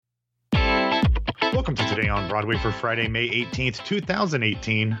Welcome to Today on Broadway for Friday, May 18th,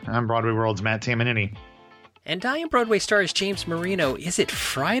 2018. I'm Broadway World's Matt Tamanini. And I am Broadway stars James Marino. Is it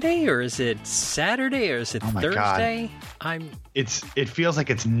Friday or is it Saturday or is it Thursday? God. It feels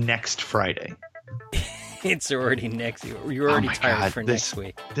like it's next Friday. It's already next. You're already tired for next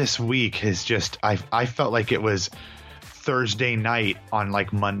week. This week is just, I felt like it was Thursday night on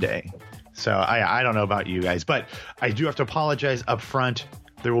like Monday. So I don't know about you guys, but I do have to apologize up front.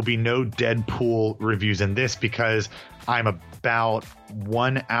 There will be no Deadpool reviews in this because I'm about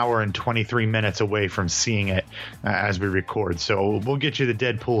 1 hour and 23 minutes away from seeing it as we record. So we'll get you the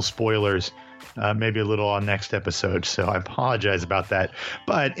Deadpool spoilers maybe a little on next episode. So I apologize about that.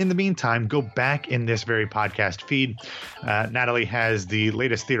 But in the meantime, go back in this very podcast feed. Natalie has the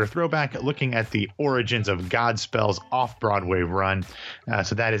latest theater throwback looking at the origins of Godspell's off-Broadway run.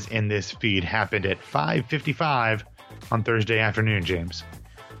 So that is in this feed. Happened at 5:55 on Thursday afternoon, James.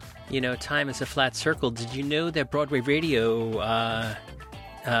 You know, time is a flat circle. Did you know that Broadway Radio, our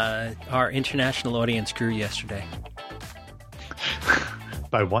international audience grew yesterday?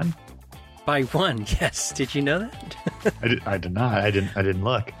 By one? By one, yes. Did you know that? I did not. I didn't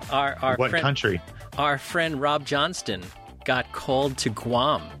look. What country? Our friend Rob Johnston got called to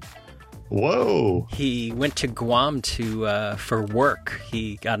Guam. Whoa! He went to Guam for work.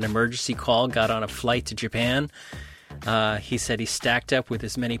 He got an emergency call, got on a flight to Japan. He said he stacked up with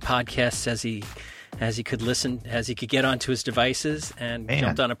as many podcasts as he could listen, as he could get onto his devices, and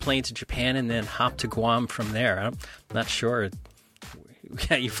jumped on a plane to Japan and then hopped to Guam from there. I'm not sure.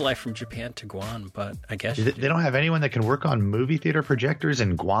 Yeah, you fly from Japan to Guam, but I guess they don't have anyone that can work on movie theater projectors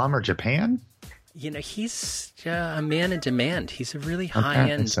in Guam or Japan? You know, he's a man in demand. He's a really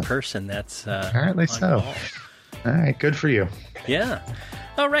high-end person. That's apparently so. All right, good for you. Yeah.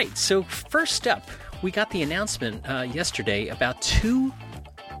 All right, so first up, we got the announcement yesterday about two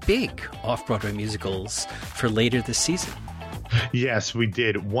big off-Broadway musicals for later this season. Yes, we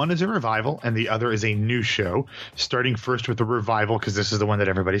did. One is a revival and the other is a new show. Starting first with the revival, because this is the one that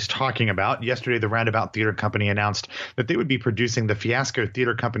everybody's talking about. Yesterday, the Roundabout Theater Company announced that they would be producing the Fiasco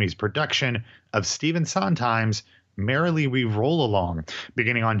Theater Company's production of Stephen Sondheim's Merrily We Roll Along,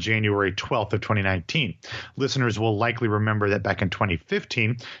 beginning on January 12th of 2019. Listeners will likely remember that back in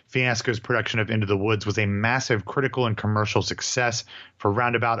 2015, Fiasco's production of Into the Woods was a massive critical and commercial success for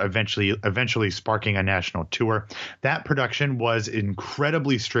Roundabout, eventually sparking a national tour. That production was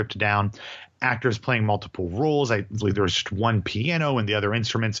incredibly stripped down. Actors playing multiple roles. I believe there was just one piano and the other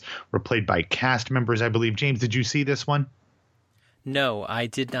instruments were played by cast members, I believe. James, did you see this one? No, I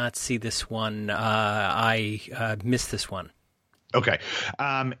did not see this one. I missed this one. Okay.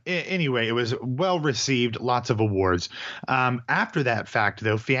 Anyway, it was well received, lots of awards. After that fact,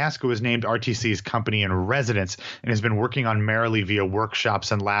 though, Fiasco was named RTC's company in residence and has been working on Merrily via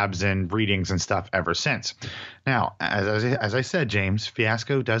workshops and labs and readings and stuff ever since. Now, as I said, James,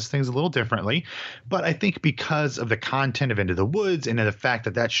 Fiasco does things a little differently, but I think because of the content of Into the Woods and the fact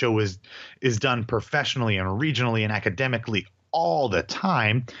that that show is done professionally and regionally and academically all the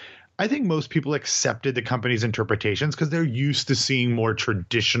time, I think most people accepted the company's interpretations because they're used to seeing more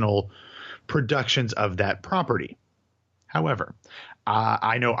traditional productions of that property. However,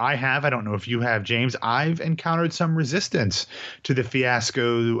 I know I don't know if you have, James, I've encountered some resistance to the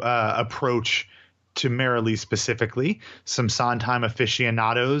Fiasco approach to Merrily specifically. Some Sondheim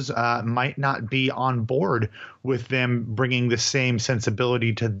aficionados might not be on board with them bringing the same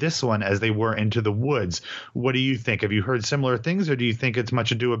sensibility to this one as they were Into the Woods. What do you think? Have you heard similar things, or do you think it's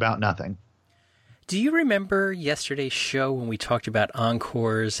much ado about nothing? Do you remember yesterday's show when we talked about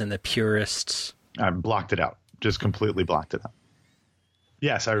encores and the purists? I blocked it out. Just completely blocked it out.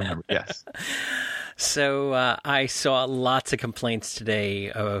 Yes, I remember. Yes. So I saw lots of complaints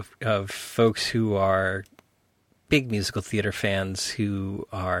today of folks who are big musical theater fans who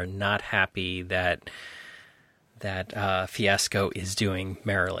are not happy that Fiasco is doing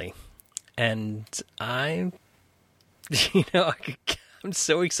Merrily. And I'm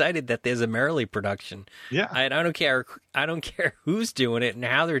so excited that there's a Merrily production. Yeah. I don't care who's doing it and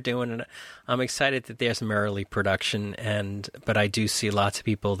how they're doing it. I'm excited that there's a Merrily production, but I do see lots of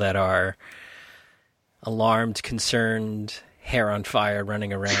people that are alarmed, concerned, hair on fire,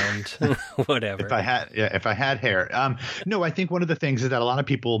 running around, whatever. If I had hair. No, I think one of the things is that a lot of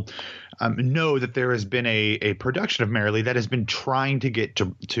people know that there has been a production of Merrily that has been trying to get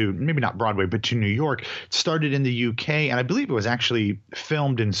to maybe not Broadway, but to New York. It started in the UK, and I believe it was actually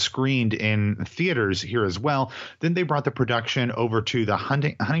filmed and screened in theaters here as well. Then they brought the production over to the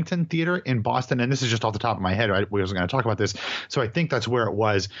Huntington Theater in Boston, and this is just off the top of my head. I wasn't going to talk about this, so I think that's where it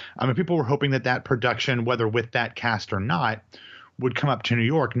was. People were hoping that production, whether with that cast or not, would come up to New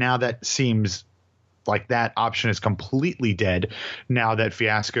York. Now that seems like that option is completely dead now that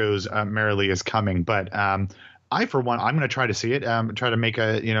Fiasco's Merrily is coming. But I, for one, I'm going to try to see it. Try to make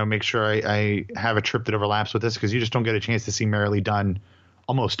sure I have a trip that overlaps with this, because you just don't get a chance to see Merrily done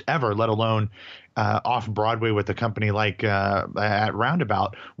almost ever, let alone off Broadway with a company like at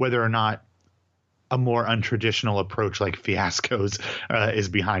Roundabout, whether or not a more untraditional approach like Fiasco's is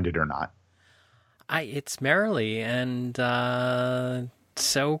behind it or not. It's Merrily, and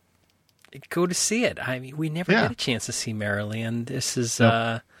so go to see it. I mean, we never get a chance to see Merrily, and this is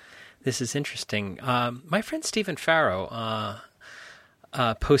interesting. My friend Stephen Farrow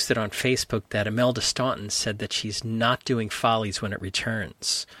posted on Facebook that Imelda Staunton said that she's not doing Follies when it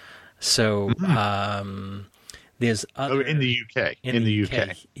returns. So there's other in the UK. In the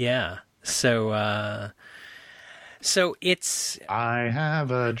UK. Yeah. So it's. I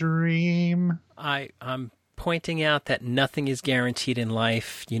have a dream. I'm pointing out that nothing is guaranteed in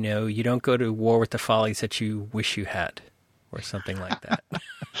life. You know, you don't go to war with the Follies that you wish you had, or something like that.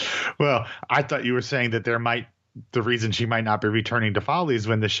 Well, I thought you were saying that the reason she might not be returning to Follies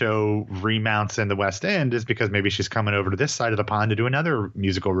when the show remounts in the West End is because maybe she's coming over to this side of the pond to do another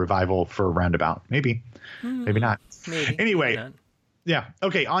musical revival for Roundabout. Maybe not. Maybe. Anyway. Maybe not. Yeah.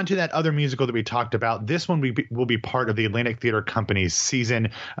 Okay. On to that other musical that we talked about. This one will be part of the Atlantic Theater Company's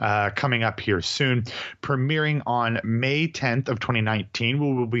season coming up here soon. Premiering on May 10th of 2019,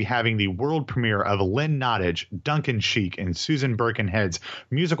 we will be having the world premiere of Lynn Nottage, Duncan Sheik, and Susan Birkenhead's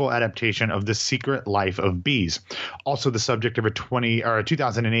musical adaptation of The Secret Life of Bees. Also the subject of a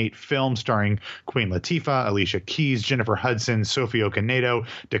 2008 film starring Queen Latifah, Alicia Keys, Jennifer Hudson, Sophie Okonedo,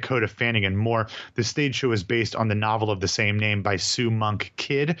 Dakota Fanning, and more. The stage show is based on the novel of the same name by Sue Monk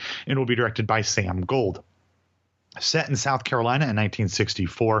Kidd and will be directed by Sam Gold. Set in South Carolina in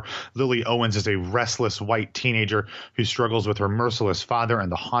 1964, Lily Owens is a restless white teenager who struggles with her merciless father and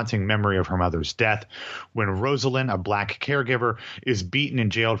the haunting memory of her mother's death. When Rosalind, a black caregiver, is beaten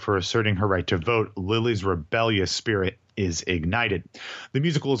and jailed for asserting her right to vote, Lily's rebellious spirit is ignited. The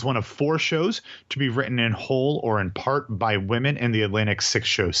musical is one of 4 shows to be written in whole or in part by women in the Atlantic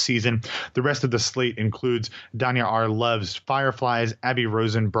 6-show season. The rest of the slate includes Danya R. Love's Fireflies, Abby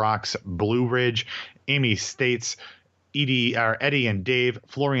Rosenbrock's Blue Ridge, Amy States, Eddie and Dave,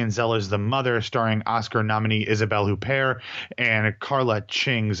 Florian Zeller's The Mother, starring Oscar nominee Isabelle Huppert, and Carla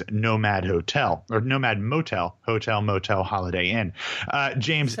Ching's Nomad Motel, Hotel Motel Holiday Inn.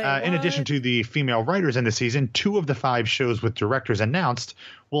 James, in addition to the female writers in the season, 2 of the 5 shows with directors announced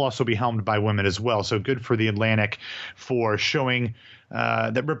will also be helmed by women as well. So good for the Atlantic for showing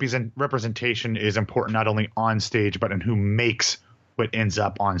that representation is important not only on stage, but in who makes what ends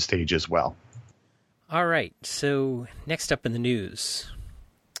up on stage as well. All right, so next up in the news.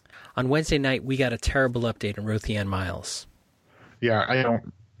 On Wednesday night, we got a terrible update on Ruthie Ann Miles. Yeah,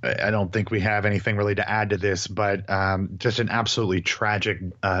 I don't think we have anything really to add to this, but just an absolutely tragic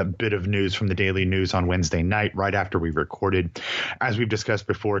bit of news from the Daily News on Wednesday night, right after we recorded. As we've discussed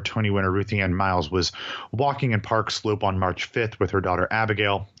before, Tony winner Ruthie Ann Miles was walking in Park Slope on March 5th with her daughter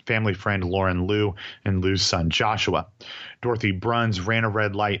Abigail, family friend Lauren Liu, and Liu's son Joshua. Dorothy Bruns ran a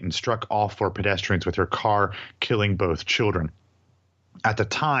red light and struck all 4 pedestrians with her car, killing both children. At the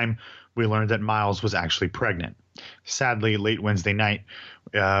time, we learned that Miles was actually pregnant. Sadly, late Wednesday night,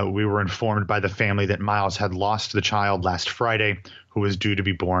 we were informed by the family that Miles had lost the child last Friday, who was due to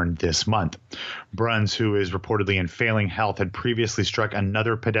be born this month. Bruns, who is reportedly in failing health, had previously struck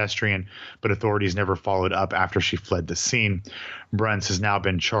another pedestrian, but authorities never followed up after she fled the scene. Bruns has now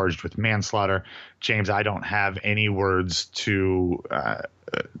been charged with manslaughter. James, I don't have any words to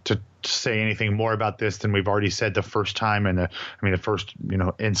say anything more about this than we've already said the first time, and the first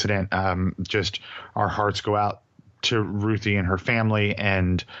incident. Just our hearts go out to Ruthie and her family,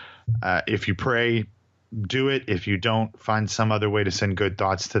 and if you pray, do it. If you don't, find some other way to send good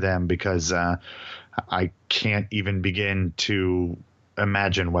thoughts to them, because I can't even begin to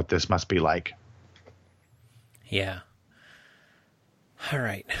imagine what this must be like. Yeah. All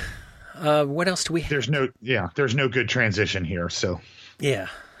right. What else do we have? There's no good transition here. So yeah.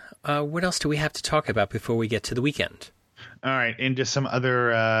 What else do we have to talk about before we get to the weekend? All right, into some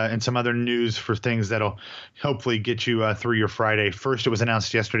other news for things that'll hopefully get you through your Friday. First, it was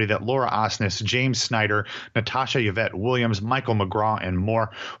announced yesterday that Laura Osnes, James Snyder, Natasha Yvette Williams, Michael McGraw, and more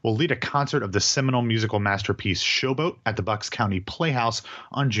will lead a concert of the seminal musical masterpiece Showboat at the Bucks County Playhouse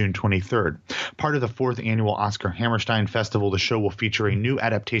on June 23rd. Part of the 4th annual Oscar Hammerstein Festival, the show will feature a new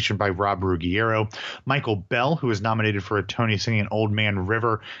adaptation by Rob Ruggiero. Michael Bell, who is nominated for a Tony singing Old Man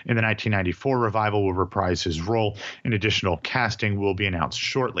River in the 1994 revival, will reprise his role. In additional casting will be announced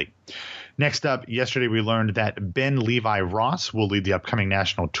shortly. Next up, yesterday we learned that Ben Levi Ross will lead the upcoming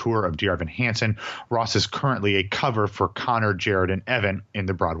national tour of Dear Evan Hansen. Ross is currently a cover for Connor, Jared, and Evan in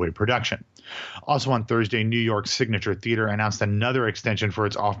the Broadway production. Also on Thursday, New York's Signature Theater announced another extension for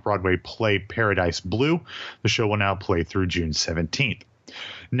its off-Broadway play Paradise Blue. The show will now play through June 17th.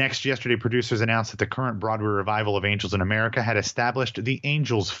 Next, yesterday, producers announced that the current Broadway revival of Angels in America had established the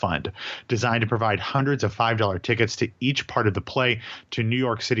Angels Fund, designed to provide hundreds of $5 tickets to each part of the play to New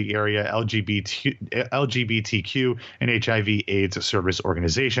York City area LGBTQ and HIV/AIDS service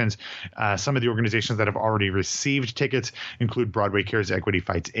organizations. Some of the organizations that have already received tickets include Broadway Cares Equity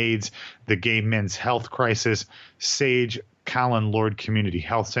Fights AIDS, the Gay Men's Health Crisis, SAGE, Callan Lord Community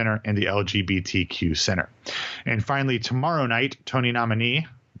Health Center, and the LGBTQ Center. And finally, tomorrow night, Tony nominee,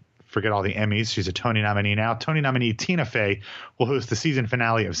 forget all the Emmys, she's a Tony nominee now, Tony nominee Tina Fey will host the season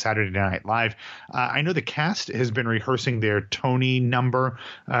finale of Saturday Night Live. I know the cast has been rehearsing their Tony number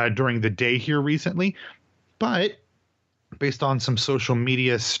during the day here recently, but based on some social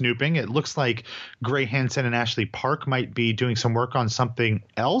media snooping, it looks like Gray Henson and Ashley Park might be doing some work on something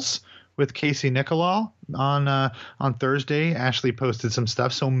else with Casey Nicholaw on Thursday. Ashley posted some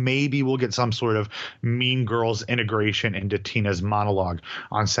stuff, so maybe we'll get some sort of Mean Girls integration into Tina's monologue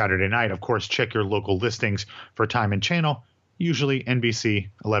on Saturday night. Of course, check your local listings for time and channel, usually NBC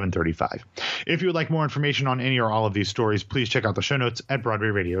 1135. If you would like more information on any or all of these stories, please check out the show notes at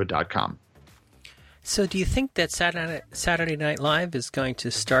BroadwayRadio.com. So do you think that Saturday Night Live is going to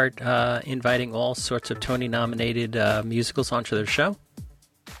start inviting all sorts of Tony-nominated musicals onto their show?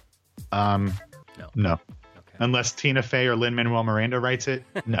 No. Okay. Unless Tina Fey or Lin-Manuel Miranda writes it,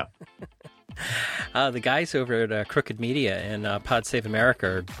 no. The guys over at Crooked Media and Pod Save America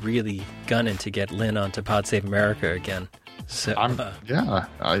are really gunning to get Lin onto Pod Save America again. So I'm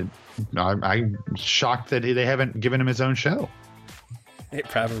shocked that they haven't given him his own show. They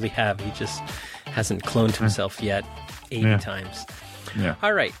probably have. He just hasn't cloned himself yet 80 times. Yeah.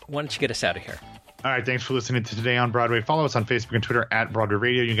 All right. Why don't you get us out of here? All right, thanks for listening to Today on Broadway. Follow us on Facebook and Twitter at Broadway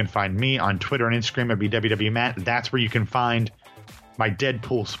Radio. You can find me on Twitter and Instagram at BWWMatt. That's where you can find my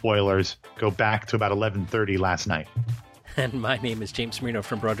Deadpool spoilers. Go back to about 11:30 last night. And my name is James Marino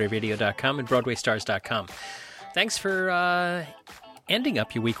from BroadwayRadio.com and BroadwayStars.com. Thanks for ending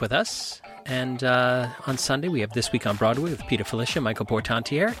up your week with us. And on Sunday, we have This Week on Broadway with Peter Felicia, Michael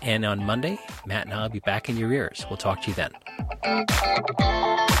Portantiere. And on Monday, Matt and I will be back in your ears. We'll talk to you then.